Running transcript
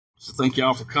So thank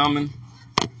y'all for coming.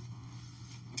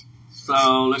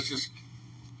 So let's just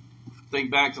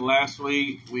think back to last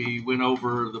week. We went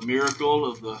over the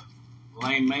miracle of the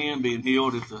lame man being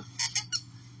healed in the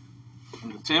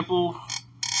temple.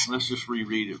 Let's just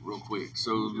reread it real quick.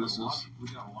 So we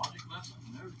got a logic lesson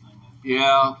and everything.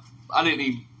 Yeah, I didn't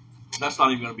even. That's not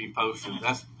even going to be posted.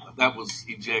 That was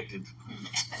ejected.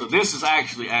 So this is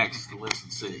actually Acts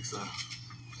lesson 6.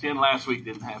 10 last week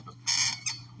didn't happen.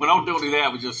 But don't do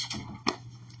that. We just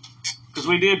because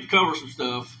we did cover some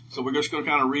stuff. So we're just going to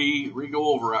kind of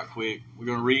re-go over right quick. We're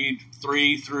going to read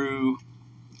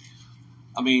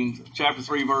chapter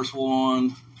 3, verse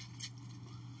 1,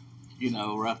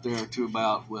 right there to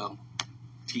about,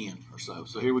 10 or so.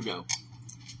 So here we go.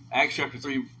 Acts chapter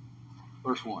 3,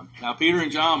 verse 1. Now Peter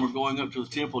and John were going up to the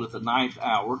temple at the 9th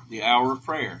hour, the hour of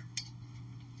prayer.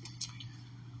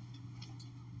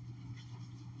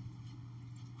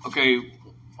 Okay,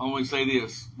 I want to say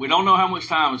this. We don't know how much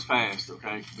time has passed,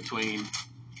 okay, between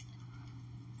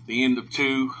the end of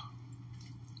 2,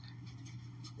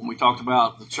 when we talked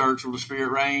about the church where the Spirit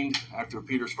reigned after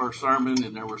Peter's first sermon,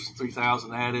 and there was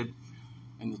 3,000 added,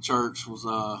 and the church was,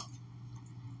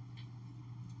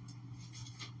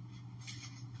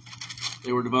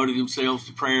 they were devoting themselves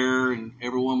to prayer, and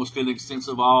everyone was feeling a sense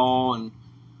of awe, and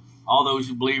all those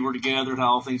who believe were together, had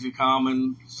all things in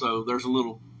common. So there's a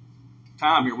little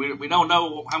time here. We don't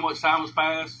know how much time has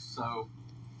passed,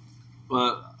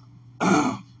 but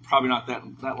probably not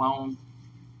that long.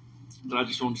 But I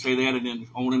just want to say that, and then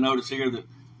I want to notice here that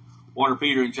what are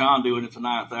Peter and John doing at the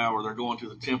 9th hour? They're going to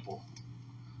the temple.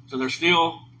 So they're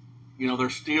still at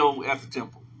the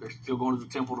temple. They're still going to the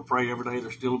temple to pray every day.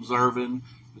 They're still observing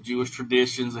the Jewish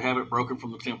traditions. They haven't broken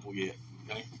from the temple yet.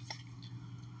 Okay.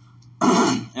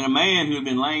 And a man who had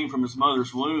been lame from his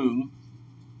mother's womb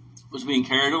was being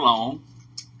carried along,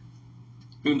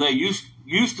 whom they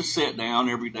used to set down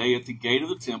every day at the gate of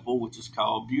the temple, which is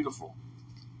called Beautiful,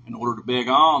 in order to beg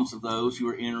alms of those who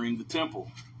were entering the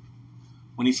temple.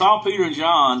 When he saw Peter and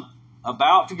John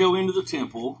about to go into the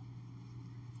temple,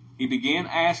 he began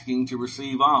asking to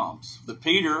receive alms. But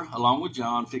Peter, along with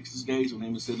John, fixed his gaze on him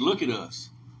and said, "Look at us."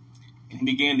 And he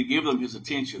began to give them his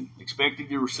attention, expecting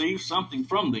to receive something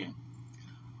from them.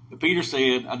 But Peter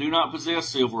said, "I do not possess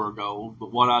silver or gold,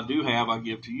 but what I do have I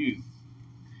give to you.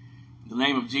 In the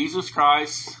name of Jesus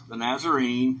Christ, the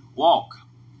Nazarene, walk."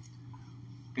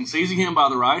 And seizing him by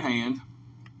the right hand,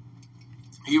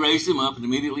 he raised him up, and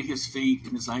immediately his feet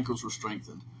and his ankles were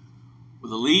strengthened.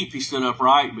 With a leap, he stood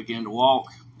upright and began to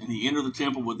walk, and he entered the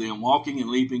temple with them, walking and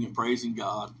leaping and praising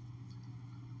God.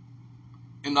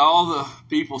 And all the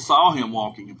people saw him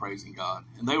walking and praising God,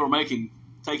 and they were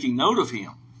taking note of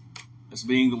him as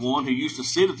being the one who used to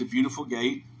sit at the Beautiful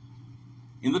gate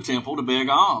in the temple to beg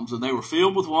alms, and they were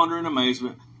filled with wonder and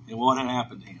amazement at what had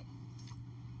happened to him.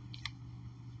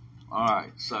 All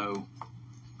right, so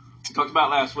we talked about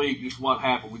last week just what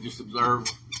happened. We just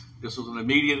observed this was an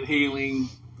immediate healing.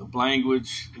 The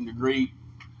language in the Greek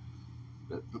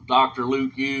that Dr.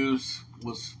 Luke used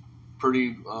was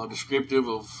pretty descriptive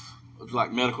of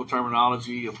like medical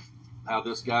terminology of how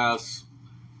this guy's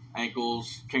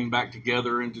ankles came back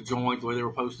together into joint the way they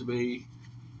were supposed to be.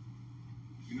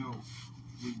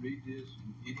 We read this,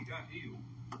 and he got healed,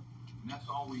 and that's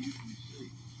all we usually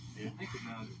see. Yeah. Think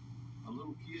about it. A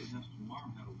little kid has to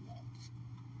learn how to walk.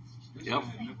 This Yep. guy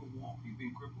had never walked. He'd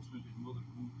been crippled since his mother's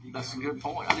womb. That's a good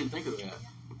point. I didn't think of that.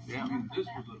 Yeah. This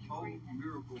was a total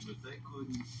miracle that they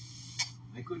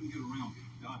couldn't get around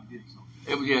it. God did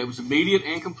something. It was immediate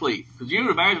and complete. Because you would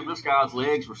imagine this guy's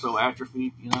legs were so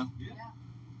atrophied, Yeah.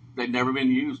 They'd never been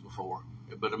used before.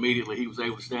 But immediately he was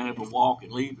able to stand up and walk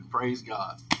and leap and praise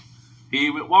God. He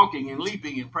went walking and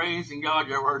leaping and praising God.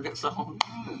 You ever heard that song?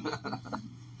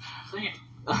 Sing it.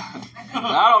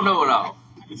 I don't know it all.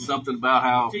 It's something about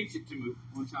how... Teach it to me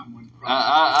one time.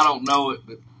 I don't know it,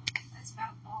 but... That's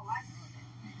about all I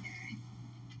know.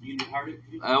 You heard it?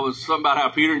 That was something about how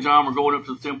Peter and John were going up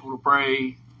to the temple to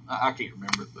pray. I can't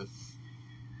remember it, but...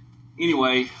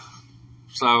 Anyway,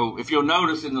 so if you'll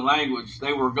notice in the language,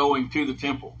 they were going to the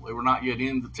temple. They were not yet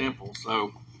in the temple,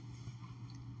 so...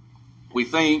 We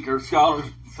think, or scholars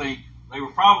think, they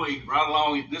were probably right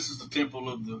along. This is the temple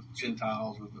of the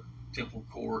Gentiles, or the temple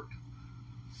court.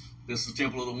 This is the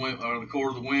temple of the women, or the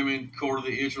court of the women, court of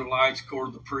the Israelites, court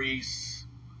of the priests,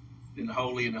 in the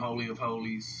holy and the holy of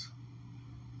holies.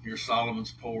 Here's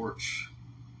Solomon's porch,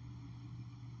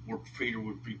 where Peter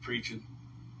would be preaching.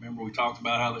 Remember, we talked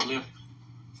about how they left.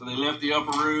 So they left the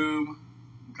upper room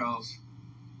because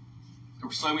there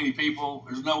were so many people.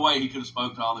 There's no way he could have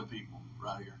spoken to all the people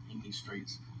right here in these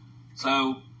streets.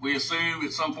 So we assume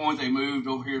at some point they moved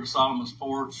over here to Solomon's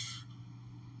porch,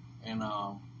 And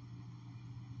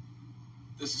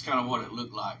this is kind of what it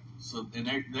looked like. So, and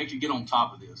they could get on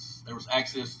top of this. There was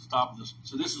access to the top of this.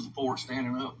 So this is the fort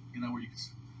standing up, where you can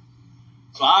see.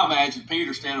 So I imagine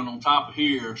Peter standing on top of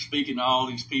here, speaking to all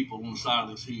these people on the side of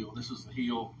this hill. This is the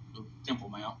hill, the Temple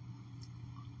Mount,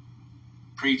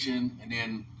 preaching, and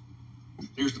then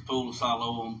here's the pool of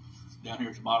Siloam down here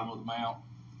at the bottom of the mount,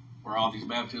 where all these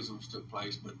baptisms took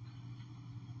place. But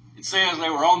it says they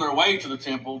were on their way to the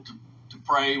temple to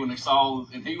pray when they saw,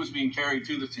 and he was being carried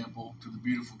to the temple, to the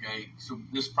beautiful gate. So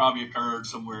this probably occurred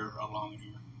somewhere along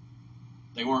here.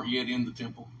 They weren't yet in the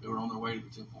temple. They were on their way to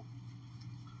the temple.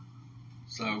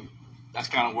 So that's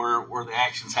kind of where the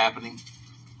action's happening.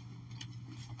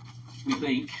 We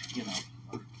think,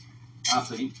 I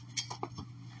think.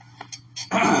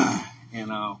 And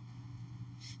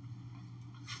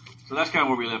so that's kind of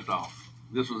where we left off.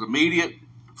 This was immediate,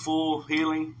 full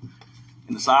healing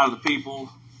in the sight of the people.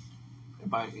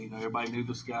 Everybody knew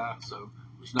this guy, so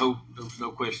there was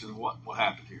no question of what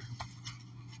happened here.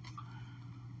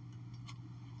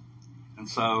 And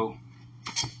so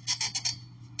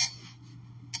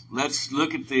let's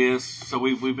look at this. So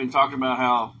we've been talking about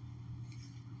how,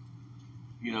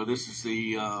 this is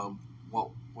the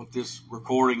what this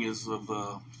recording is of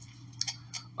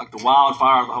like the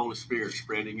wildfire of the Holy Spirit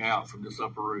spreading out from this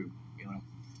upper room.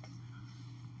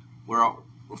 Where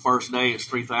the first day it's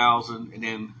 3,000, and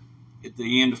then at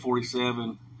the end of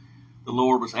 47, the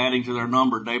Lord was adding to their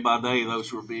number day by day those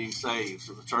who were being saved.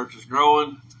 So the church is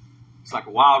growing. It's like a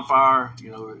wildfire.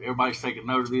 Everybody's taking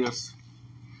note of this.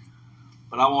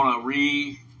 But I want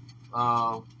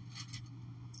to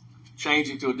change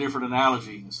it to a different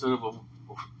analogy. Instead of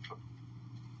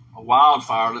a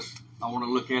wildfire, I want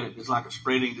to look at it as like a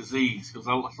spreading disease, because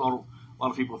a lot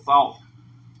of people thought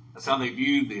that's how they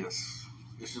viewed this.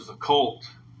 This is a cult,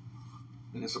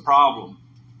 and it's a problem.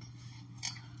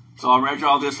 So I read you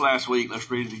all this last week.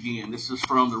 Let's read it again. This is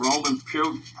from the Roman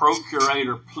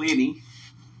procurator Pliny.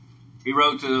 He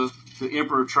wrote to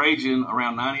Emperor Trajan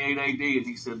around 98 AD, and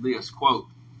he said this, quote,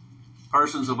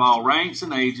 "Persons of all ranks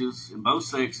and ages in both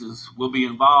sexes will be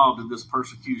involved in this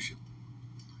persecution.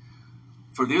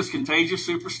 For this contagious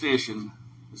superstition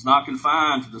is not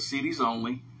confined to the cities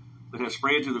only, but has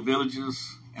spread to the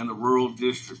villages and the rural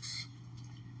districts.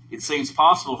 It seems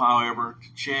possible, however,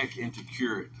 to check and to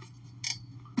cure it."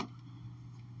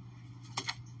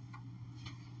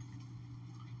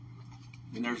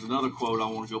 And there's another quote I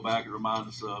want to go back and remind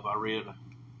us of. I read a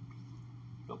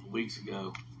couple of weeks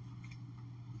ago.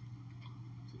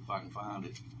 See if I can find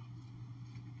it.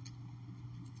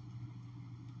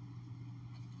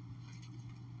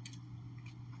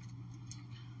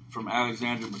 From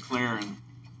Alexander McLaren.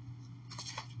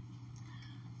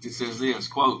 It says this,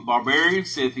 quote, "Barbarian,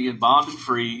 Scythian, bond and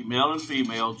free, male and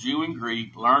female, Jew and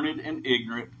Greek, learned and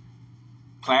ignorant,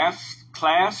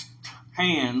 clasped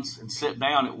hands and sat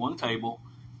down at one table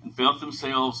and felt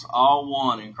themselves all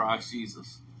one in Christ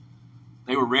Jesus.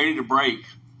 They were ready to break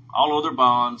all other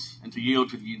bonds and to yield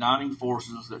to the uniting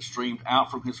forces that streamed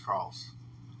out from his cross.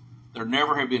 There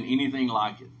never had been anything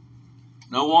like it.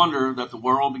 No wonder that the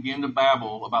world began to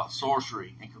babble about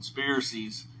sorcery and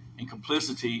conspiracies and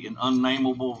complicity in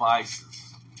unnameable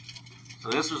vices." So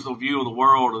this was the view of the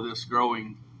world of this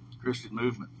growing Christian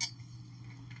movement.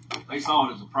 They saw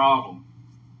it as a problem.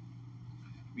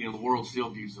 The world still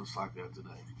views us like that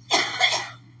today.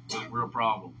 We're a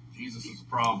problem. Jesus is a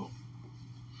problem.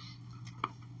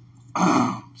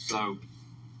 So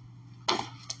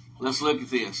let's look at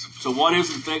this. So what is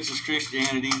infectious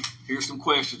Christianity? Here's some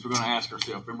questions we're going to ask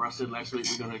ourselves. Remember I said last week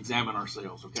we're going to examine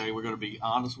ourselves, okay? We're going to be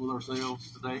honest with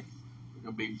ourselves today.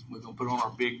 We're going to put on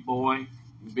our big boy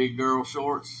and big girl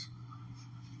shorts.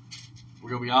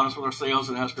 We're going to be honest with ourselves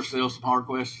and ask ourselves some hard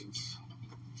questions.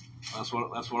 That's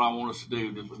what I want us to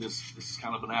do. This is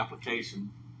kind of an application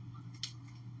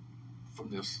from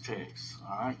this text.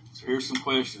 All right. So here's some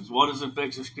questions. What is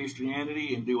infectious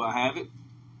Christianity, and do I have it?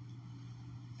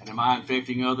 And am I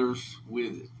infecting others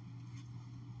with it?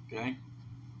 Okay.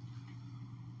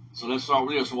 So let's start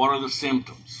with this. What are the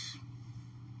symptoms?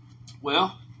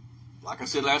 Well, like I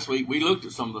said last week, we looked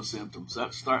at some of the symptoms.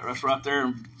 That's right there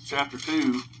in chapter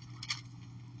 2,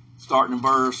 starting in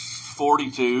verse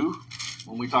 42,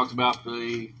 when we talked about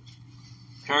the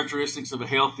characteristics of a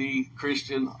healthy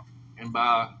Christian, and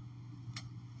by,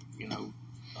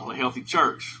 a healthy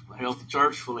church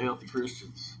full of healthy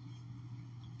Christians.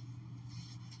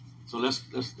 So let's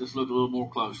look a little more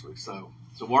closely. So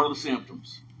what are the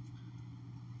symptoms?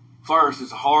 First,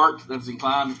 it's a heart that is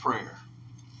inclined to prayer.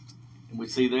 And we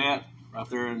see that right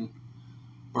there in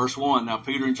Verse 1, now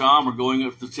Peter and John were going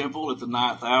up to the temple at the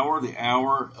 9th hour, the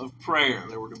hour of prayer.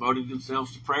 They were devoting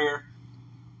themselves to prayer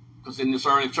because in this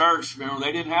early church, remember,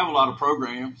 they didn't have a lot of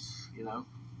programs.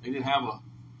 They didn't have a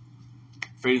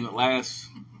Freedom at Last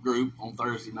group on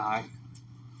Thursday night.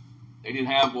 They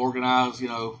didn't have organized,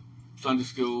 Sunday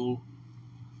school,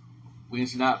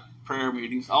 Wednesday night prayer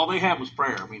meetings. All they had was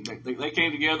prayer. I mean, they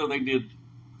came together, they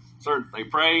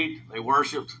prayed, they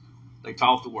worshiped, they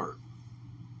taught the word.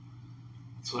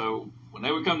 So when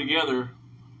they would come together,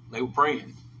 they were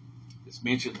praying. It's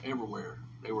mentioned everywhere.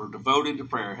 They were devoted to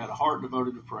prayer, had a heart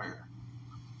devoted to prayer.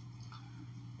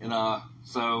 And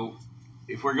so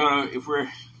if we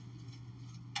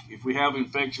have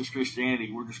infectious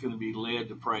Christianity, we're just going to be led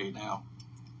to pray. Now,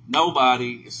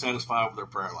 nobody is satisfied with their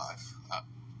prayer life.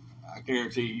 I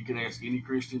guarantee you can ask any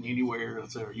Christian anywhere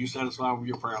and say, are you satisfied with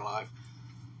your prayer life?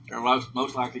 They're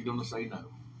most likely going to say no.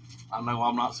 I know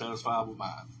I'm not satisfied with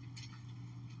mine.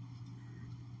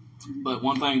 But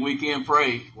one thing we can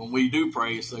pray when we do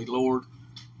pray is say, Lord,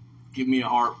 give me a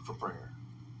heart for prayer.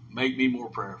 Make me more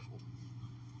prayerful.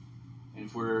 And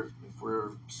if we're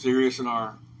serious in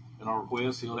our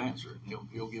request, He'll answer it. He'll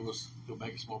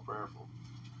make us more prayerful.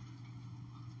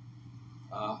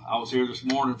 I was here this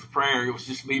morning for prayer. It was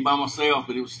just me by myself,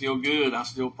 but it was still good. I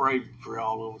still prayed for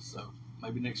all of us. So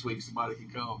maybe next week somebody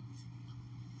can come.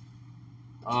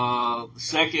 The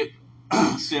second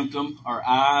symptom are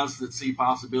eyes that see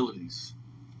possibilities.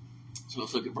 So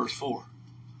let's look at verse 4.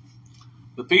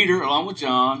 But Peter, along with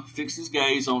John, fixed his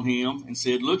gaze on him and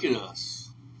said, look at us.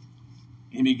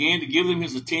 And he began to give them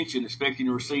his attention, expecting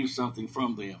to receive something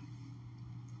from them.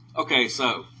 Okay,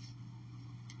 so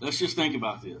let's just think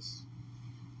about this.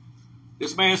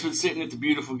 This man's been sitting at the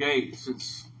beautiful gate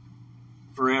since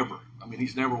forever. I mean,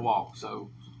 he's never walked. So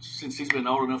since he's been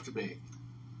old enough to beg,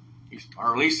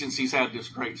 or at least since he's had this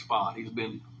great spot, he's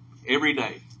been every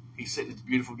day. He's sitting at the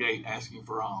beautiful gate asking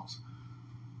for alms.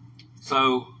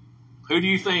 So who do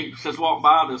you think has walked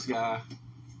by this guy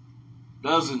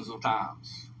dozens of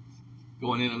times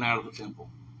going in and out of the temple?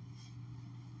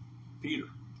 Peter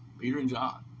and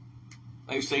John.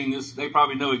 They've seen this. They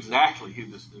probably know exactly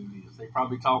who this dude is. They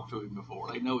probably talked to him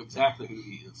before. They know exactly who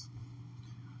he is.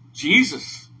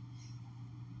 Jesus,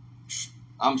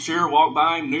 I'm sure, walked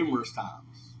by him numerous times.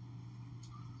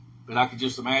 But I could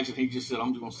just imagine he just said,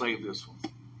 I'm just going to save this one.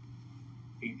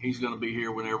 He's going to be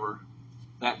here whenever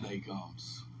that day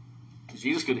comes. Because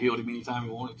Jesus could have healed him anytime he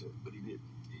wanted to, but he didn't.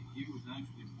 He was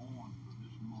actually born for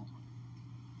this moment.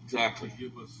 Exactly. To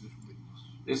give us this witness.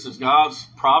 This is God's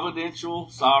providential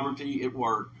sovereignty at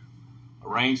work,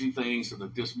 arranging things so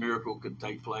that this miracle could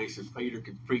take place and Peter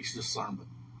could preach this sermon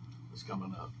that's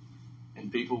coming up.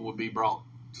 And people would be brought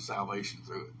to salvation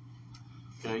through it.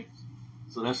 Okay?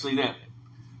 So let's see that.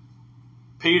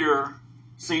 Peter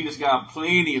seen this guy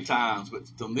plenty of times, but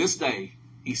on this day,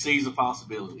 he sees a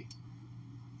possibility.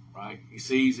 Right? He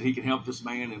sees that he can help this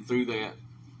man, and through that,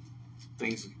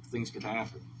 things could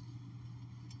happen.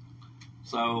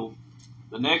 So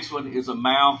the next one is a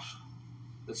mouth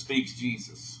that speaks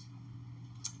Jesus.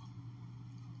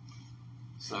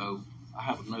 So I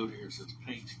have a note here that says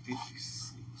page 56.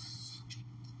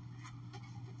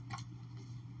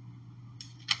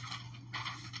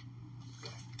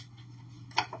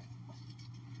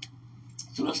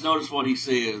 So let's notice what he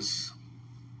says.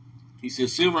 He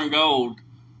says, silver and gold.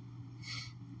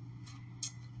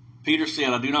 Peter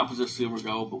said, I do not possess silver and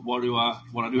gold, but what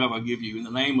I do have I give you. In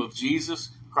the name of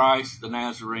Jesus Christ the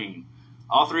Nazarene.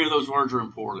 All three of those words are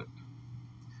important.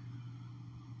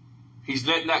 He's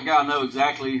letting that guy know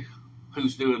exactly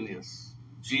who's doing this.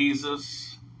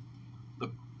 Jesus,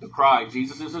 the Christ.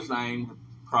 Jesus is his name.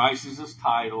 Christ is his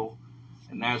title.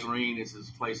 And Nazarene is his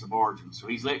place of origin. So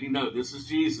he's letting you know this is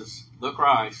Jesus, the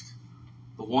Christ,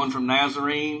 the one from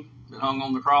Nazarene that hung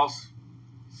on the cross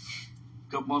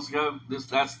a couple months ago.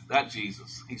 That's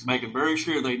Jesus. He's making very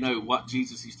sure they know what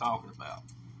Jesus he's talking about.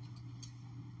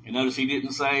 And notice he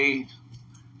didn't say,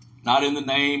 not in the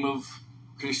name of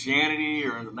Christianity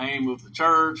or in the name of the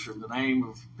church or in the name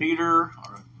of Peter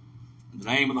or in the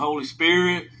name of the Holy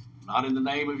Spirit, not in the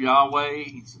name of Yahweh.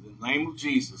 He said, in the name of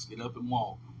Jesus, get up and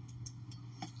walk.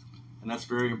 And that's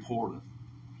very important.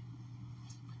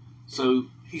 So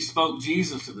he spoke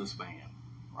Jesus to this man,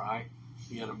 right?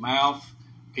 He had a mouth.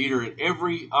 Peter, at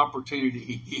every opportunity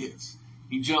he gets,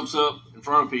 he jumps up in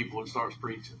front of people and starts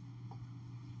preaching,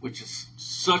 which is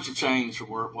such a change from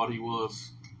what he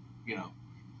was, a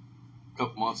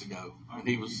couple months ago. And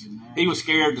he was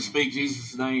scared to speak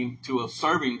Jesus' name to a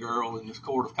serving girl in the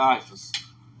court of Caiaphas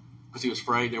because he was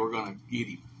afraid they were going to get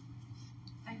him.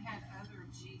 They had other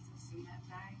Jesus in that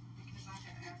day because I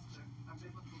had asked a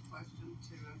biblical question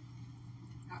to a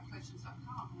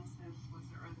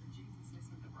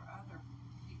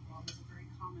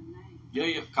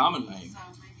Yeah, common name. So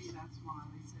maybe that's why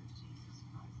they said Jesus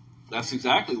Christ. That's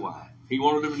exactly why. He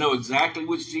wanted them to know exactly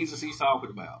which Jesus he's talking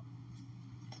about.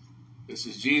 This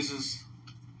is Jesus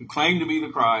who claimed to be the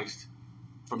Christ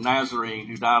from Nazarene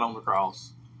who died on the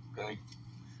cross. Okay?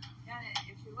 And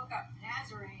if you look up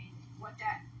Nazarene, what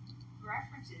that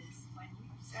references when you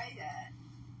say that,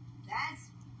 that's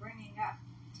bringing up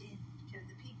to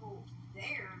the people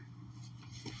there,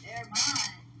 their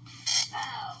mind,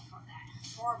 oh, from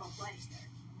that horrible place there,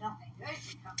 nothing good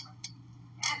could come from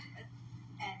Nazareth.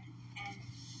 And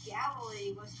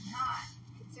Galilee was not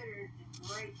considered a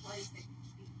great place to be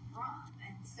from.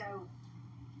 And so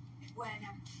when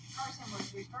a person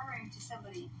was referring to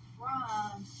somebody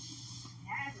from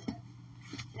Nazareth,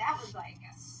 that was like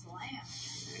a slam.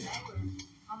 And they were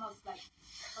almost like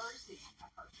cursing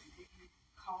a person if you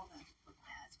call them from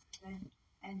Nazareth.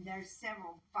 And there's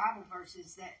several Bible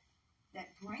verses that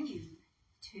bring you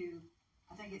to,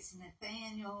 I think it's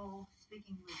Nathaniel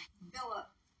speaking with Philip,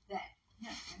 that,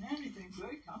 can anything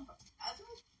good come from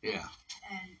Nazareth? Yeah.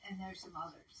 And there's some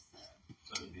others.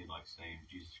 So it'd be like saying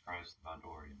Jesus Christ the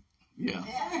Vandorian. Yeah.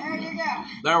 Yeah, there you go.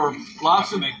 There were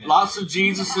lots of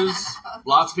Jesuses,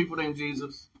 lots of people named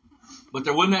Jesus, but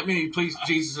there wasn't that many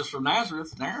Jesuses from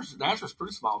Nazareth. Nazareth's a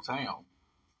pretty small town.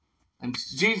 And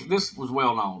Jesus, this was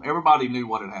well known. Everybody knew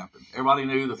what had happened. Everybody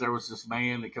knew that there was this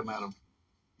man that came out of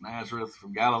Nazareth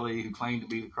from Galilee who claimed to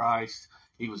be the Christ.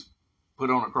 He was put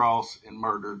on a cross and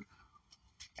murdered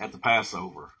at the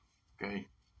Passover. Okay.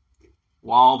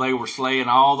 While they were slaying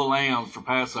all the lambs for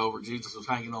Passover, Jesus was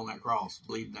hanging on that cross,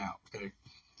 bleeding out. Okay.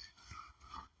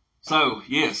 So,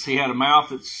 yes, he had a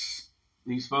mouth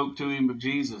he spoke to him of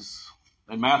Jesus.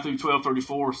 And Matthew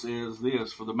 12:34 says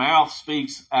this, for the mouth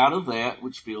speaks out of that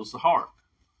which fills the heart.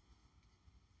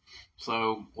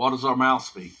 So, what does our mouth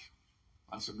speak?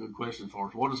 That's a good question for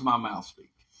us. What does my mouth speak?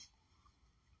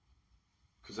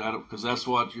 Because that's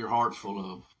what your heart's full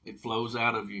of. It flows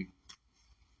out of you.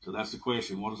 So that's the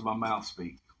question. What does my mouth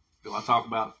speak? Do I talk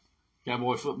about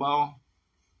cowboy football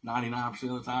 99%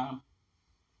 of the time?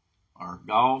 Or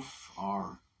golf?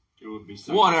 Or It would be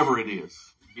Saints. Whatever it is.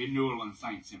 It'd be New Orleans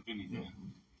Saints, if anything.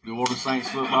 New Orleans Saints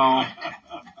football?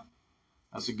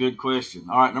 That's a good question.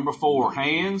 All right, number 4,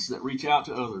 hands that reach out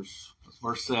to others. That's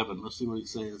verse 7. Let's see what it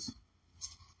says.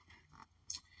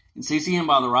 And seizing him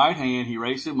by the right hand, he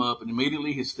raised him up, and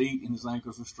immediately his feet and his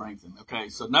ankles were strengthened. Okay,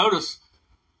 so notice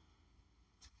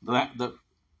that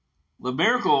the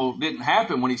miracle didn't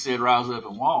happen when he said, rise up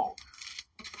and walk.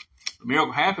 The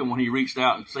miracle happened when he reached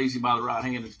out and seized him by the right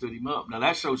hand and stood him up. Now,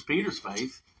 that shows Peter's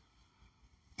faith,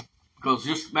 because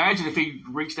just imagine if he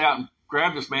reached out and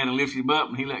grabbed this man and lifted him up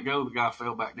and he let go, the guy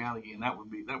fell back down again. That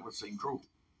would seem cruel.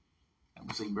 That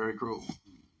would seem very cruel.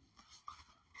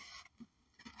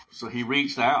 So he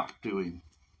reached out to him.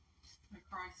 The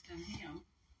Christ in him.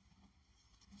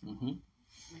 Mm-hmm.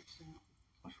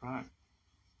 That's right.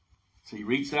 So he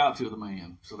reached out to the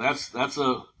man. So that's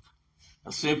a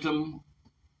symptom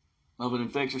of an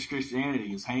infectious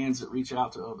Christianity, is hands that reach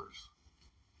out to others.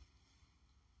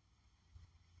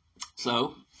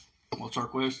 So, what's our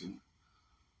question?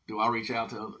 Do I reach out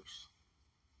to others?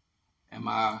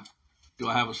 Do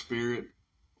I have a spirit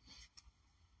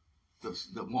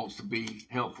that wants to be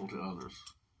helpful to others?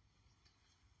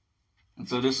 And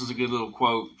so this is a good little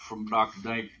quote from Dr.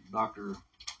 Dykes.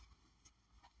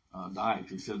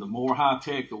 He said, the more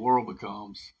high-tech the world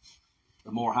becomes,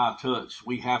 the more high-touch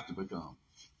we have to become.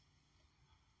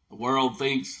 The world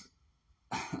thinks,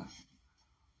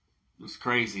 it's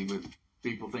crazy, but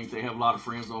people think they have a lot of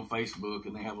friends on Facebook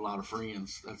and they have a lot of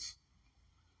friends.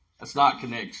 That's not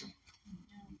connection.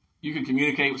 You can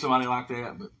communicate with somebody like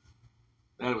that, but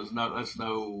that's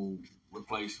no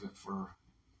replacement for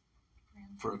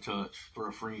a touch, for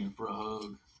a friend, for a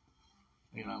hug.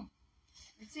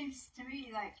 It seems to me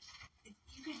like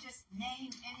you could just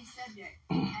name any subject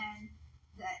and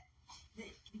that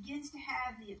begins to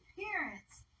have the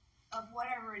appearance of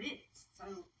whatever it is. So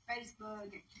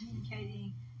Facebook and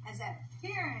communicating has that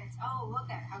appearance, oh, look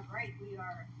at how great we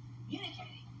are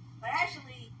communicating. But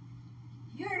actually,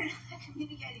 you're not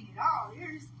communicating at all.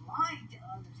 You're just lying to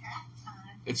others half the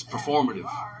time. It's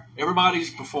performative.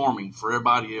 Everybody's performing for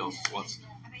everybody else.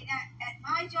 I mean, at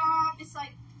my job, it's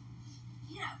like,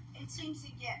 it seems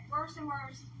to get worse and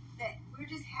worse that we're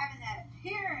just having that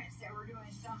appearance that we're doing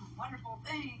some wonderful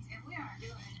things and we aren't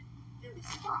doing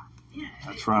squat.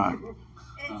 That's right.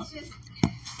 It's just,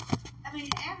 I mean,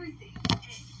 everything.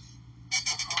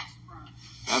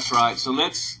 That's right. So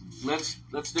let's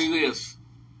do this.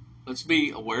 Let's be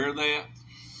aware of that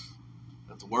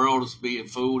the world is being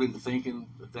fooled into thinking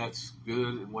that that's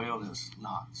good and well, and it's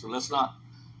not. So let's not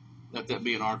let that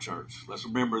be in our church. Let's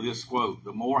remember this quote: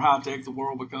 the more high tech the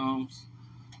world becomes,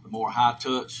 the more high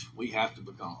touch we have to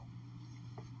become.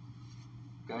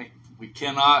 Okay? We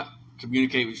cannot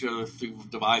communicate with each other through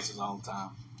devices all the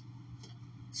time.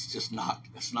 It's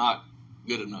not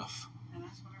good enough. And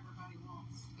that's what everybody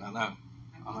wants. I know.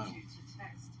 They want you to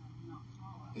text and not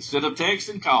call us. Instead of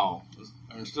texting, call.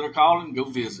 Or instead of calling, go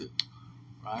visit.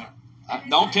 Right?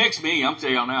 Don't text me. I'm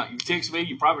telling y'all now. You text me,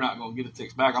 you're probably not going to get a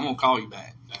text back. I'm going to call you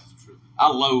back. That's true. I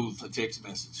loathe a text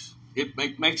message. It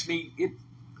makes me.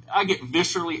 I get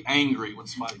viscerally angry when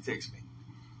somebody texts me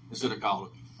instead of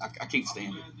calling me. I can't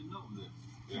stand it. Glad to know that.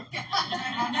 Yeah.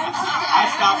 I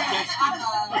stopped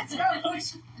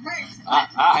texting.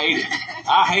 I hate it.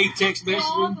 I hate text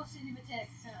messaging.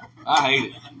 I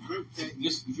hate it.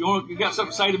 Just if you got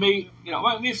something to say to me,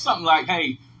 it's something like,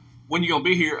 hey, when you gonna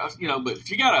be here, But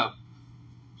if you got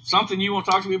something you want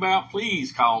to talk to me about,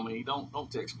 please call me.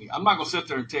 Don't text me. I'm not gonna sit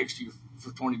there and text you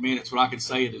for 20 minutes when I can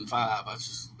say it in 5.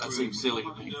 That seems silly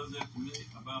to me. Does that to me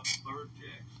about the third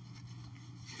text.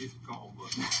 It's a call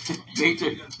button. Me too.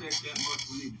 We got to text that much.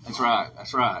 We need to That's talk. right.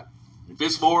 That's right. If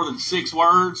it's more than 6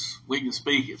 words, we can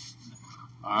speak it.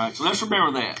 All right. So let's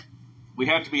remember that we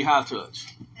have to be high touch.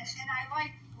 And I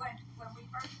like when we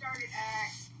first started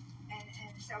Acts, and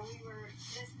so we were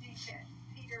listening to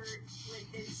Peter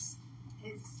with his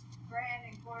grand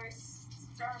and glorious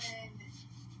sermon,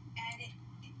 and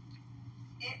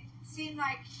it seemed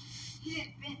like he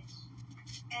didn't finish.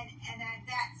 And at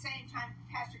that same time,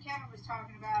 Pastor Kevin was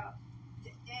talking about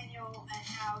Daniel and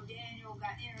how Daniel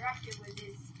got interrupted with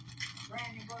his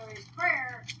grand and glorious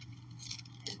prayer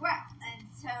as well. And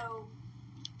so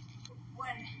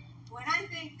when I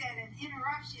think that an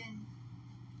interruption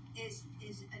is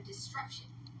a disruption,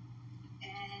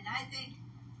 and I think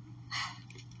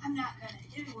I'm not going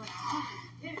to do what I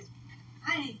wanted to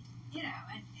do,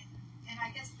 and I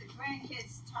guess the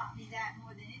grandkids taught me that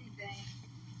more than anything,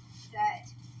 that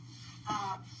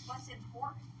what's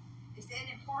important. Is it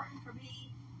important for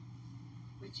me?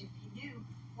 Which if you knew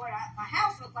what my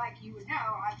house looked like, you would know.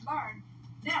 I've learned,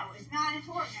 no, it's not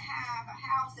important to have a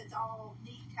house that's all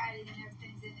neat, tidy, and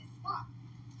everything's in its spot.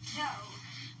 No,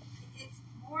 it's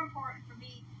more important for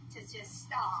me to just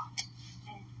stop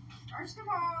and, first of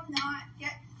all, not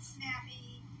get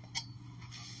snappy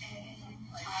and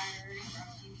tired and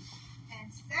grumpy,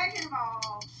 and second of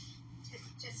all, to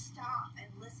just stop and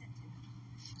listen to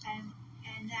them.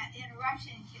 And that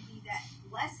interruption can be that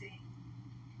blessing,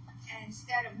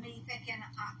 instead of me thinking,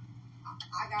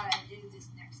 I gotta do this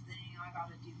next thing, I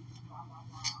gotta do blah blah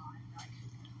blah, and like,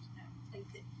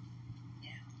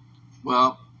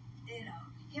 Well,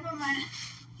 give them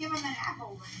an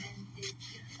apple, and then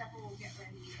supper will get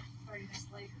ready 30 minutes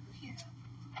later,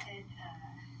 and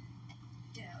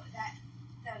that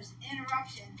those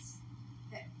interruptions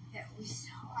that we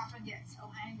so often get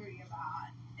so angry about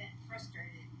and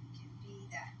frustrated can be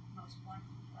that most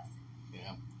wonderful blessing.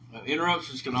 Yeah,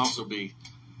 interruptions can also be.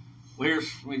 Let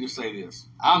me just say this.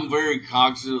 I'm very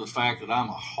cognizant of the fact that I'm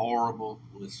a horrible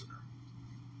listener.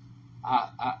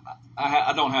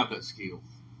 I don't have that skill,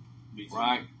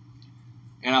 right?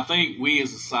 And I think we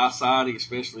as a society,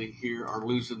 especially here, are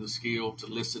losing the skill to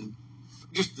listen,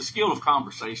 just the skill of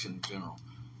conversation in general.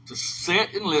 To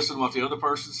sit and listen to what the other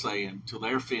person's saying till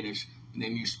they're finished, and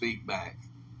then you speak back.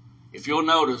 If you'll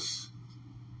notice,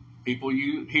 people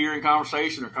you hear in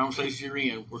conversation or conversations you're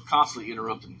in, we're constantly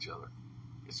interrupting each other.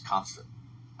 It's constant.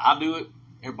 I do it.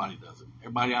 Everybody does it.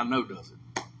 Everybody I know does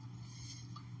it.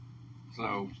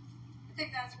 So I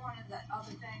think that's one of the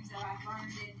other things that I've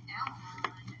learned in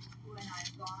Al-Anon when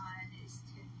I've gone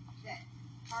that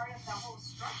part of the whole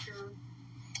structure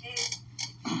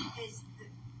is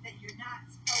that you're not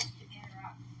supposed to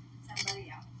interrupt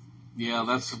somebody else. yeah,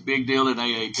 that's a big deal in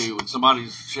AA too. When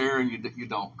somebody's sharing, you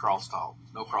don't crosstalk.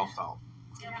 No crosstalk.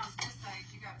 You know, at this age,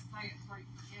 you got to say it before you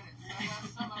forget it. So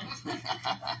that's some of it.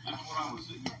 That's what I was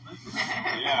sitting there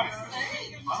thinking. Yeah.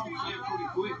 If I don't say it pretty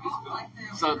quick, it's gone.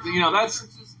 So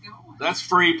that's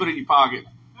free. Put it in your pocket.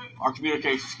 Our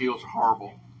communication skills are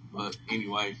horrible, but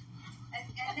anyway.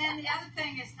 And then the other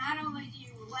thing is, not only do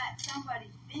you let somebody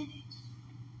finish,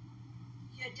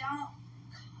 you don't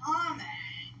comment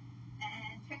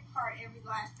and pick apart every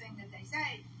last thing that they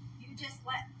say. You just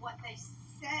let what they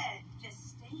said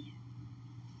just stand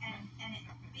and it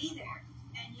be there,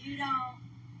 and you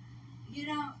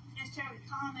don't necessarily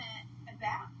comment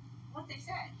about what they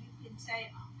said. You can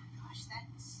say, "Oh my gosh,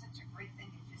 that's such a great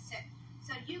thing you just said."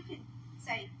 So you can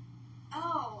say,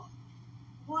 "Oh,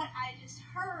 what I just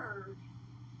heard,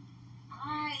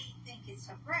 I think it's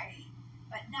so great,"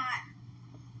 but not,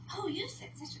 "Oh, you said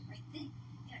such a great thing."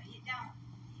 You don't.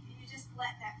 You just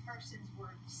let that person's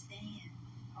word stand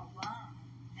alone,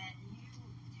 and you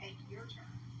take your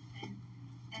turn.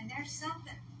 And there's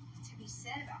something to be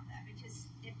said about that, because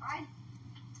if I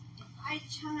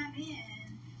chime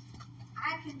in,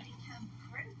 I can become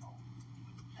critical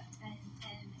and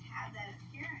have that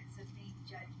appearance of being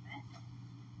judgmental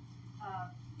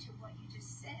to what you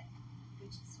just said,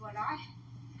 which is what I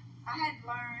had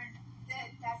learned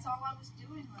that's all I was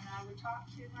doing when I would talk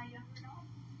to my younger daughter.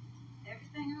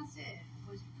 Everything I said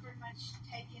was pretty much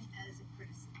taken as a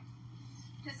criticism,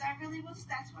 because I really was.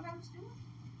 That's what I was doing.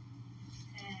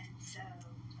 And so,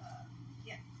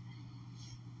 yeah,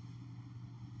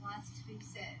 lots to be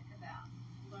said about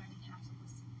learning how to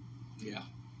listen. Yeah.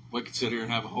 We could sit here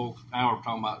and have a whole hour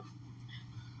talking about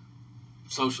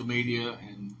social media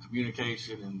and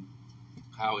communication and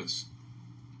how it's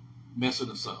messing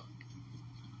us up.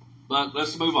 But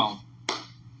let's move on.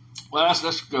 Well,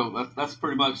 let's go. That's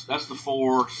pretty much, that's the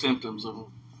 4 symptoms of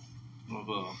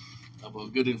a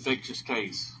good infectious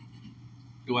case.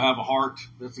 Do I have a heart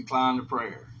that's inclined to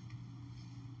prayer?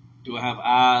 Do I have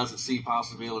eyes that see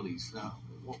possibilities? Now,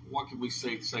 what can we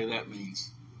say that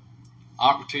means?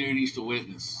 Opportunities to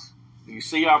witness. Do you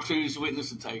see opportunities to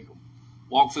witness and take them?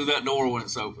 Walk through that door when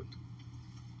it's opened.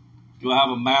 Do I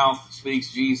have a mouth that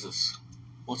speaks Jesus?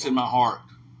 What's in my heart?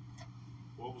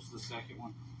 What was the second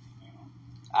one?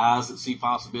 Eyes that see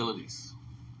possibilities.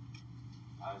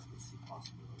 Eyes that see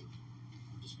possibilities.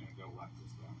 I'm just going to go write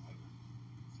this down later.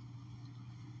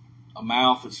 A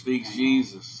mouth that speaks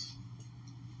Jesus.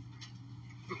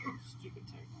 Stupid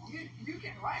technology. You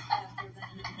can write faster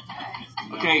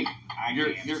than Okay, I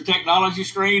your can't. technology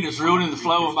screen is ruining the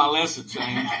flow of my lesson,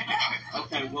 Shane.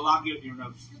 Okay, well, I'll get your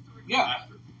notes Yeah.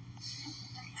 after.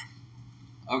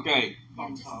 Okay.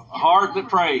 A heart that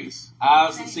prays.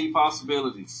 Eyes that see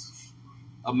possibilities.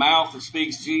 A mouth that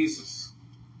speaks Jesus.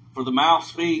 For the mouth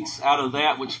speaks out of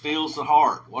that which fills the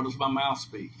heart. What does my mouth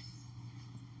speak?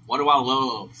 What do I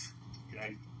love?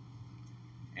 Okay.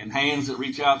 And hands that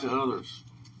reach out to others.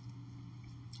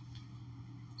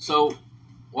 So,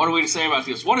 what are we to say about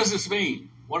this? What does this mean?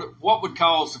 What would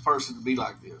cause the person to be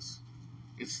like this?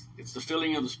 It's the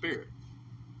filling of the Spirit.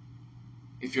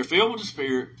 If you're filled with the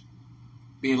Spirit,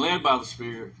 being led by the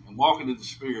Spirit, and walking in the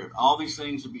Spirit, all these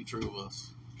things will be true of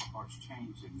us. Hearts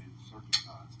changed and been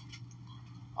circumcised.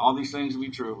 All these things will be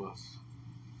true of us.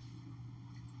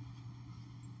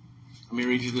 Let me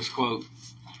read you this quote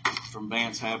from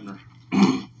Vance Havner.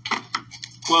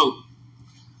 Quote,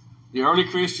 the early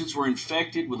Christians were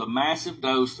infected with a massive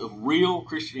dose of real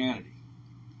Christianity.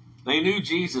 They knew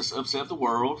Jesus upset the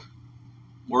world,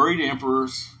 worried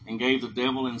emperors, and gave the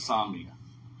devil insomnia.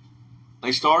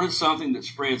 They started something that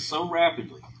spread so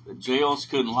rapidly that jails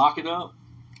couldn't lock it up,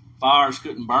 fires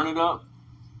couldn't burn it up,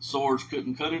 swords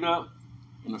couldn't cut it up,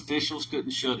 and officials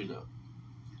couldn't shut it up.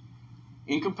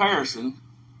 In comparison,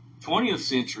 20th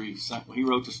century, he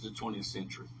wrote this in the 20th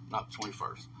century, not the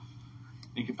 21st.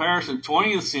 In comparison,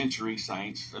 20th century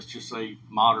saints, let's just say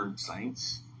modern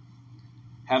saints,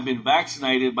 have been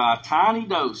vaccinated by a tiny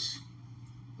dose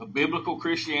of biblical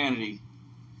Christianity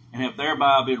and have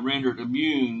thereby been rendered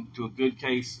immune to a good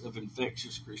case of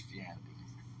infectious Christianity.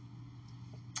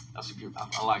 That's a good,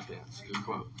 I like that. It's a good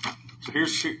quote. So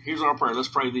here's our prayer. Let's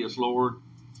pray this. Lord,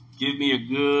 give me a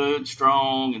good,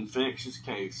 strong, infectious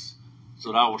case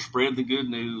so that I will spread the good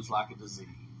news like a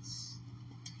disease.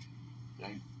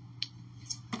 Okay?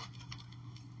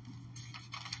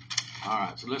 All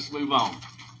right, so let's move on.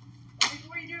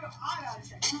 Before you do it, I gotta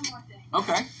say one more thing.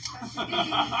 Okay. Because to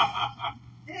me,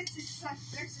 there's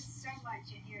just so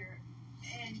much in here,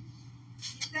 and you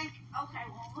think, okay,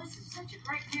 well, this is such a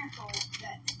great miracle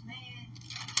that this man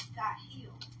got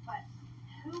healed, but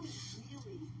who's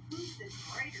the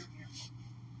greater miracle?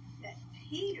 That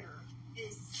Peter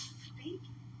is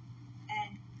speaking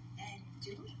and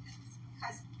doing this,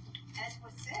 because as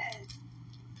was said,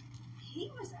 he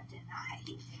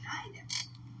denied him.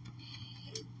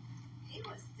 He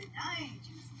was denying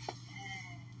Jesus,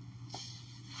 and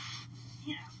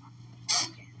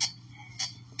broken,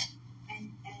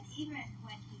 and even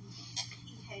when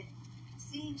he had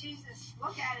seen Jesus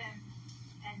look at him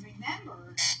and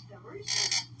remembered the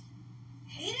rooster,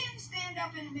 he didn't stand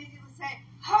up and immediately say,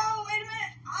 "Oh, wait a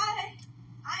minute,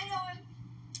 I know him."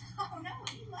 Oh no,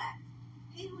 he left.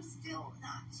 He was still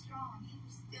not strong. He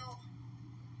was still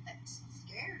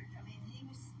scared. I mean, he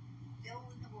was still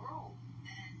in the world,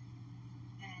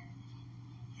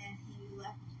 and he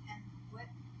left and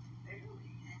wept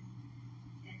bitterly,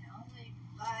 and only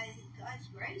by God's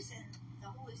grace and the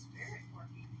Holy Spirit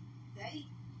working, you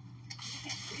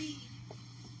can read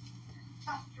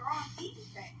how strong he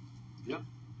became.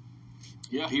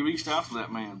 Yeah, he reached out to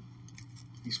that man.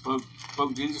 He spoke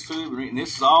Jesus to him, and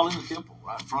this is all in the temple,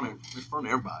 right in front of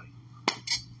everybody.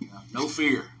 No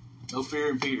fear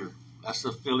in Peter. That's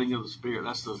the filling of the Spirit.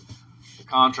 That's the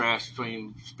contrast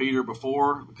between Peter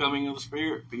before the coming of the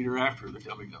Spirit, Peter after the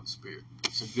coming of the Spirit.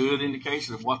 It's a good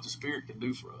indication of what the Spirit can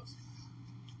do for us.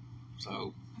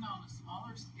 So, and on a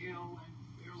smaller scale, and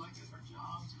we're like at our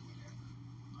jobs or whatever,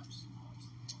 much smaller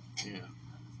scale.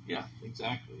 yeah,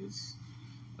 exactly.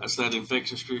 That's that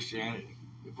infectious Christianity.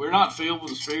 If we're not filled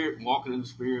with the Spirit and walking in the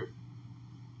Spirit,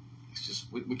 it's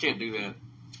just we can't do that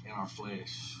in our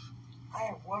flesh. I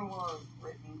have one word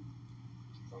written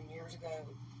from years ago: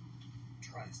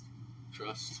 trust.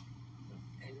 Trust.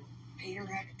 And Peter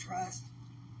had to trust.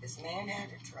 This man had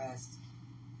to trust,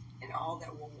 and all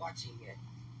that were watching it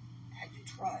had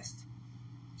to trust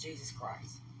Jesus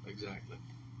Christ. Exactly.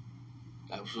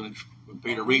 That was when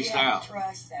Peter and reached out. We have to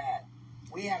trust that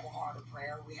we have a heart of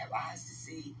prayer. We have eyes to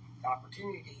see the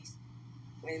opportunities.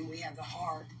 When we have the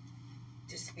heart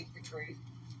to speak the truth,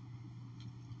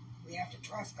 we have to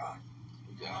trust God.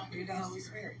 Exactly. Through the Holy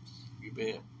Spirit. You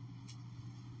bet.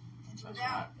 And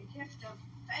without the gift of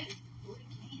faith, we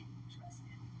can't trust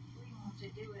Him. We want to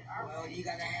do it our way. Well, you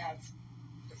got to have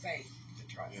the faith to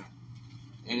trust. Yeah.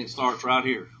 And it starts right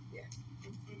here. Yeah.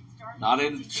 It starts Not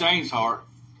in Shane's heart.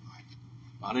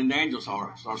 Not in Daniel's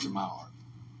heart. It starts in my heart.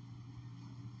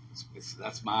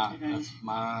 That's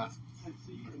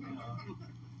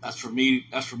for me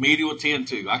to attend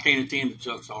to. I can't attend to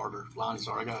Chuck's heart or Lonnie's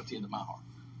heart. I got to attend to my heart.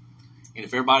 And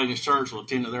if everybody in this church will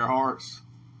attend to their hearts,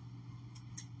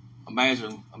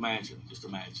 imagine the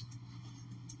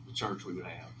church we would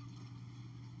have.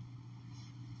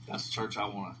 That's the church I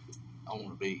want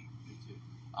to be.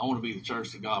 I want to be the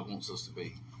church that God wants us to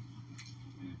be.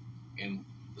 And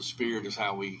the Spirit is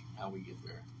how we get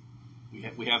there.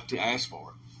 We have to ask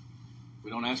for it. If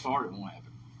we don't ask for it, it won't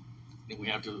happen. And we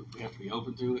have to be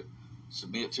open to it,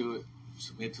 submit to it,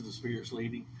 submit to the Spirit's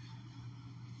leading.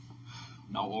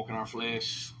 Not walk in our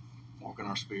flesh, walk in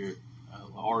our spirit.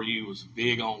 RU was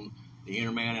big on the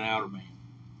inner man and outer man.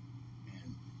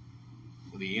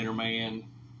 And the inner man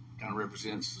kind of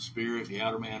represents the spirit. The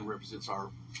outer man represents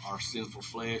our sinful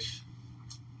flesh.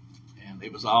 And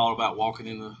it was all about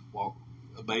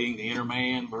obeying the inner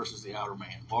man versus the outer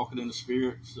man. Walking in the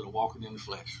spirit instead of walking in the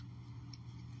flesh.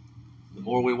 The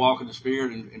more we walk in the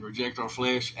spirit and reject our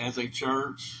flesh as a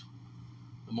church,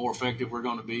 the more effective we're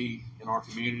going to be in our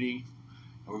community.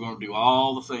 And we're going to do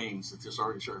all the things that this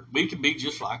early church. We can be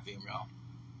just like them, y'all.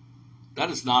 That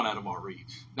is not out of our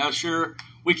reach. Now, sure,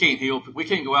 we can't heal. We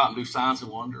can't go out and do signs and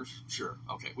wonders. Sure,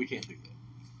 okay, we can't do that.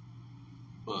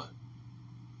 But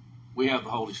we have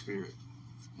the Holy Spirit.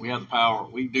 We have the power.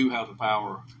 We do have the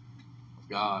power of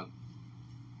God.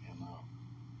 And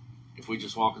if we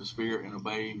just walk in the Spirit and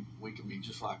obey Him, we can be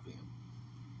just like them.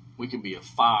 We can be a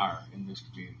fire in this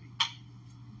community.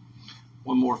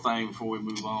 One more thing before we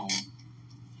move on.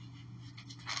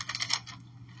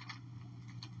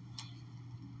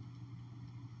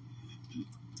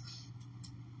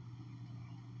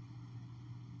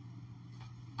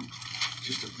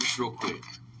 Just real quick.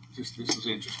 This was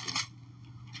interesting.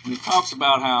 When he talks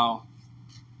about how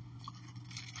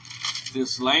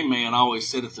this lame man always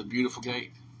sat at the beautiful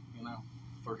gate,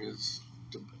 for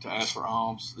to ask for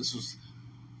alms. This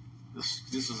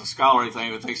is a scholarly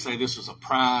thing, but they say this was a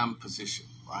prime position,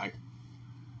 right?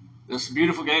 This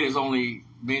beautiful gate is only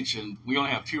mentioned. We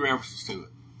only have 2 references to it.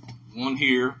 One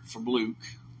here from Luke,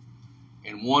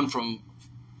 and one from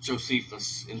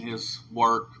Josephus in his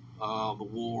work, the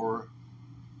War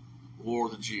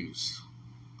of the Jews.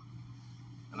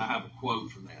 And I have a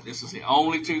quote from that. This is the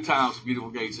only 2 times the beautiful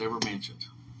gate's ever mentioned.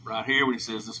 Right here, when he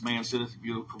says, "This man sitteth at the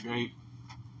beautiful gate."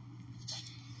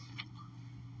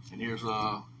 And here's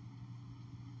from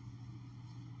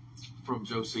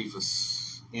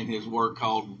Josephus in his work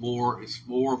called War. It's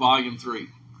War, Volume 3.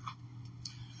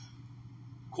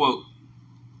 Quote: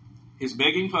 "His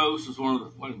begging post was one of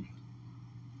the." Wait a minute.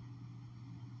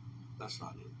 That's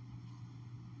not it.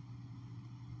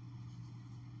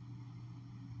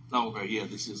 No, okay, yeah,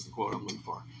 this is the quote I'm looking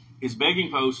for. "His begging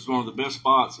post is one of the best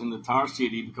spots in the entire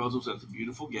city because it was at the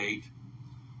beautiful gate,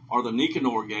 or the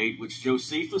Nicanor gate, which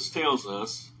Josephus tells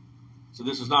us." So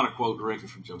this is not a quote directly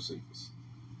from Josephus.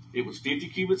 "It was 50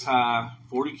 cubits high,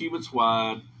 40 cubits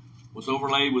wide, was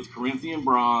overlaid with Corinthian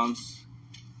bronze,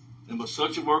 and was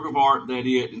such a work of art that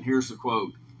it," and here's the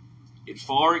quote, "it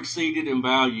far exceeded in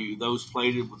value those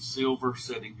plated with silver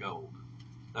set in gold."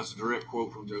 That's a direct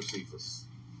quote from Josephus.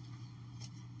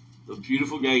 "The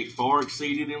beautiful gate far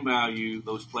exceeded in value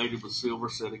those plated with silver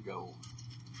set in gold."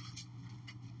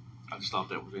 I just thought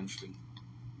that was interesting.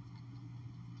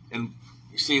 And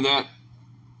you see that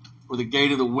where the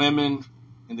gate of the women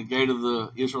and the gate of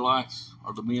the Israelites,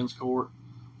 or the men's court,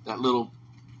 a lot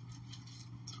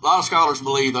of scholars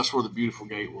believe that's where the beautiful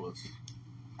gate was.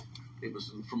 It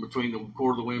was from between the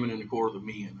court of the women and the court of the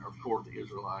men, or the court of the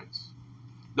Israelites.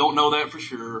 Don't know that for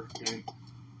sure, okay?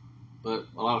 But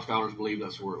a lot of scholars believe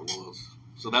that's where it was.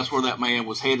 So that's where that man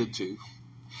was headed to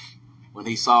when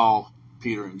he saw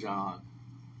Peter and John.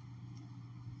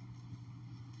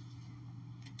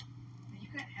 You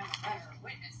couldn't have a better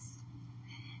witness.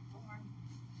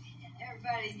 And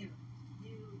everybody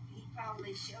knew. He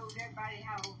probably showed everybody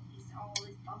how he saw all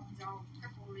his bones all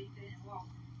crippled. He couldn't walk.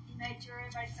 He made sure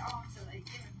everybody saw him, so they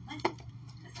give him money.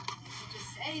 Because if you just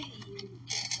say you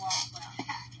can't walk, well,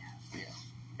 yeah.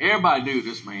 Everybody knew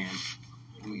this man.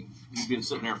 I mean, he's been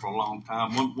sitting there for a long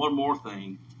time. One more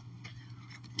thing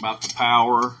about the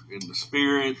power and the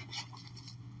Spirit.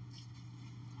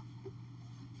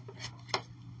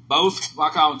 Both my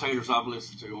commentators I've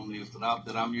listened to on this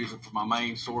that I'm using for my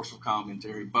main source of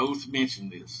commentary, both mention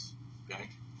this. Okay,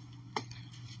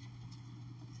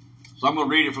 so I'm going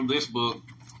to read it from this book.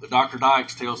 But Dr.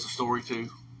 Dykes tells the story too.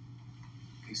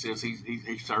 He says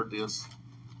he's heard this.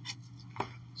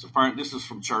 So this is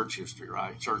from church history,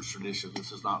 right? Church tradition.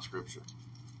 This is not scripture.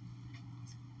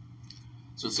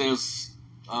 So it says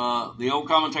the old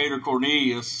commentator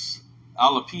Cornelius a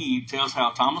Lapide tells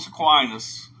how Thomas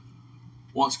Aquinas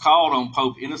once called on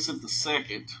Pope Innocent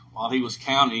II while he was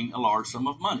counting a large sum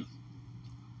of money.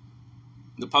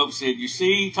 The Pope said, "You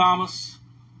see, Thomas,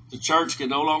 the church can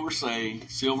no longer say,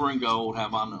 'Silver and gold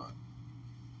have I none.'"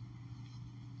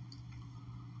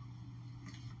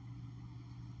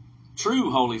 "True,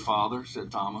 Holy Father,"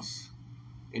 said Thomas,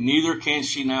 "and neither can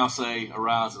she now say,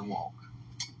 'Arise and walk.'"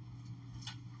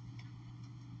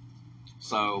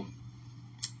 So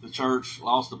the church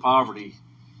lost the poverty,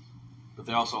 but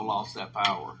they also lost that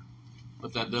power.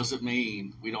 But that doesn't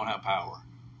mean we don't have power.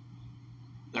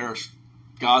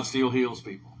 God still heals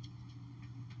people,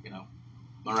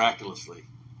 miraculously.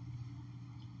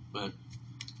 But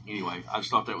anyway, I just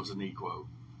thought that was a neat quote.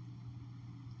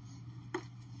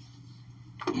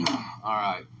 All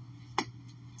right.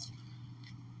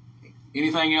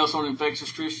 Anything else on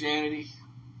infectious Christianity?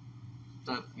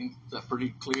 Is that pretty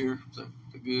clear? Is that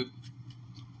good?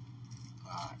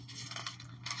 All right.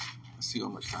 Let's see how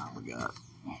much time we got.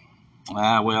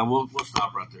 Well, we'll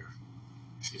stop right there.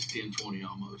 It's 10:20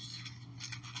 almost.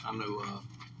 I know.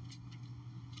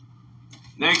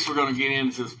 Next, we're going to get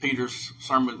into Peter's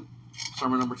sermon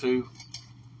number 2.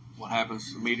 What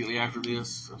happens immediately after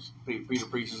this? Peter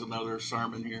preaches another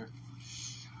sermon here,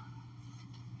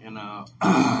 and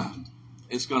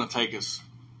it's going to take us,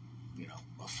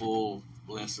 a full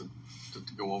lesson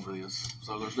to go over this.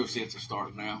 So there's no sense of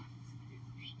starting now.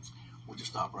 We'll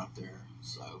just stop right there.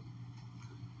 So,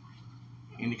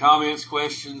 any comments,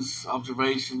 questions,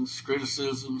 observations,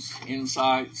 criticisms,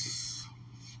 insights?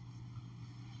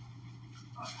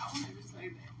 I wanted to say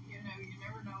that, you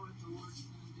never know what the Lord's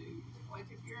going to do. Like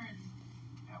if you're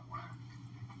at work,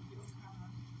 you'll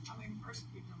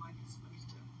persecute them like it's supposed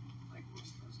to, like we're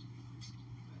supposed to be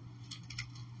persecuted. But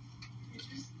it's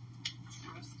just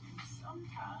trusting.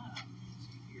 Sometimes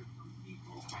you hear from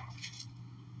people,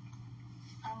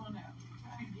 I don't know,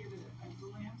 kind of get a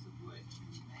glance of what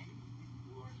maybe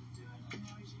the Lord is doing and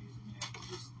how He's using you.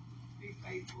 Just be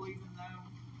faithful, even though,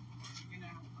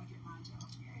 like at my job,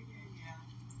 yeah,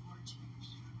 the Lord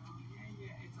changed you.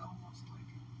 Yeah. It's almost like,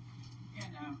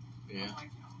 Yeah. I'm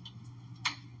like,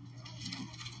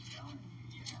 telling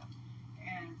you,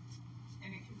 and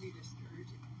it can be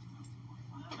discouraging at times.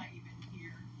 Why am I even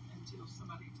here until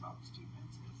somebody talks to you and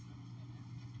says something,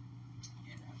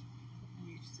 and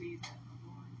you see that the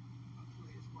Lord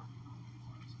hopefully is working on your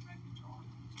heart, so maybe drawing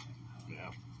you to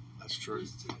Yeah, that's true.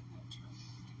 just to that trust.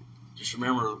 Just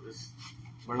remember,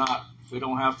 we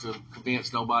don't have to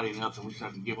convince nobody nothing. We just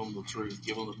have to give them the truth,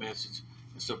 give them the message.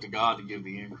 It's up to God to give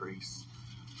the increase.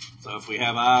 So if we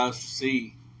have eyes to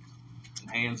see and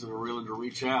hands that are willing to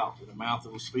reach out and a mouth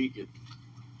that will speak it,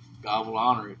 God will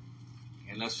honor it.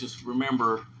 And let's just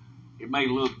remember, it may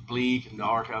look bleak and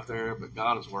dark out there, but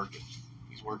God is working.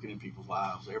 He's working in people's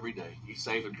lives every day. He's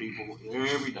saving people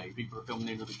every day. People are coming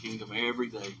into the kingdom every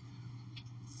day.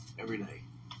 Every day.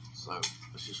 So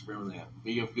let's just remember that.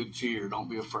 Be of good cheer. Don't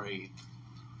be afraid.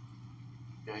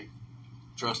 Okay?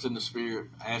 Trust in the Spirit.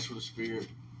 Ask for the Spirit.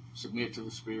 Submit to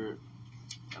the Spirit.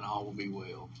 And all will be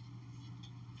well.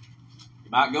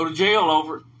 You might go to jail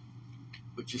over it,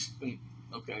 but just think,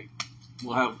 okay,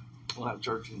 we'll have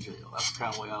church in jail. That's the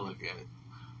kind of way I look at it.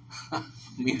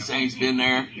 Me and Zane's been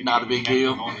there. Not a big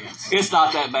deal. It's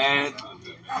not that bad.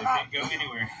 They can't go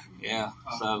anywhere. Yeah.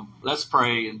 So let's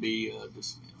pray and be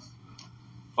dismissed.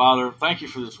 Father, thank you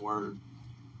for this word.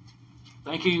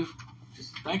 Thank you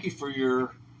for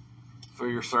your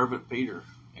servant Peter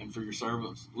and for your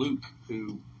servant Luke,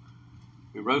 who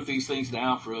wrote these things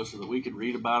down for us so that we could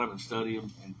read about them and study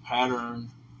them and pattern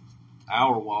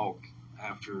our walk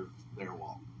after their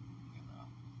walk. And,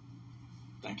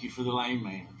 thank you for the lame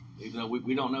man. Even though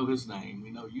we don't know his name,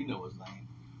 we know you know his name.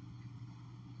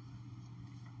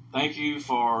 Thank you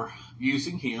for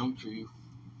using him to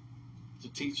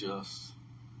teach us.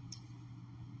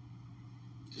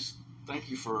 Just thank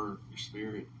you for your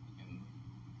spirit and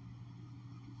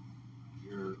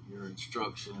your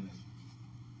instruction and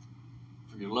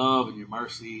for your love and your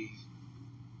mercy.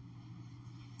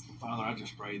 Father, I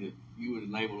just pray that you would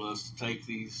enable us to take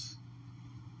these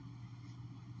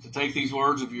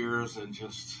words of yours and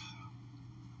just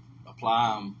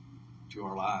apply them to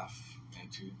our life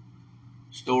and to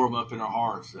store them up in our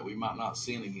hearts that we might not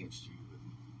sin against you.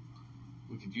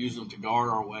 We could use them to guard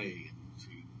our way and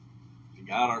to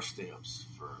guide our steps.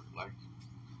 For, like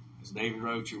as David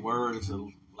wrote, your word is a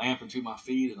lamp unto my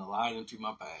feet and a light unto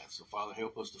my path. So Father,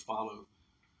 help us to follow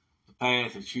the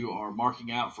path that you are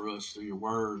marking out for us through your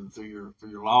word and through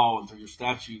your law and through your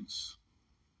statutes.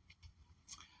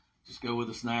 Just go with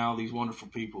us now, these wonderful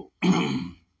people.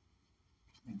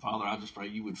 And Father, I just pray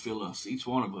you would fill us, each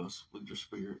one of us, with your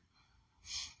spirit.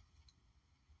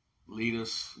 Lead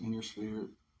us in your spirit.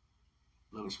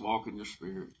 Let us walk in your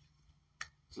spirit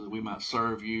so that we might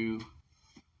serve you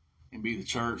and be the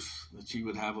church that you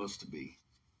would have us to be.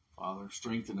 Father,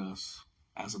 strengthen us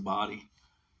as a body.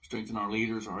 Strengthen our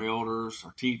leaders, our elders,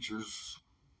 our teachers,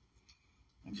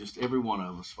 and just every one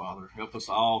of us, Father. Help us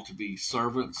all to be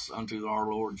servants unto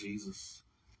our Lord Jesus.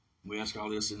 We ask all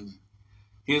this in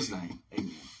his name.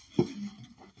 Amen.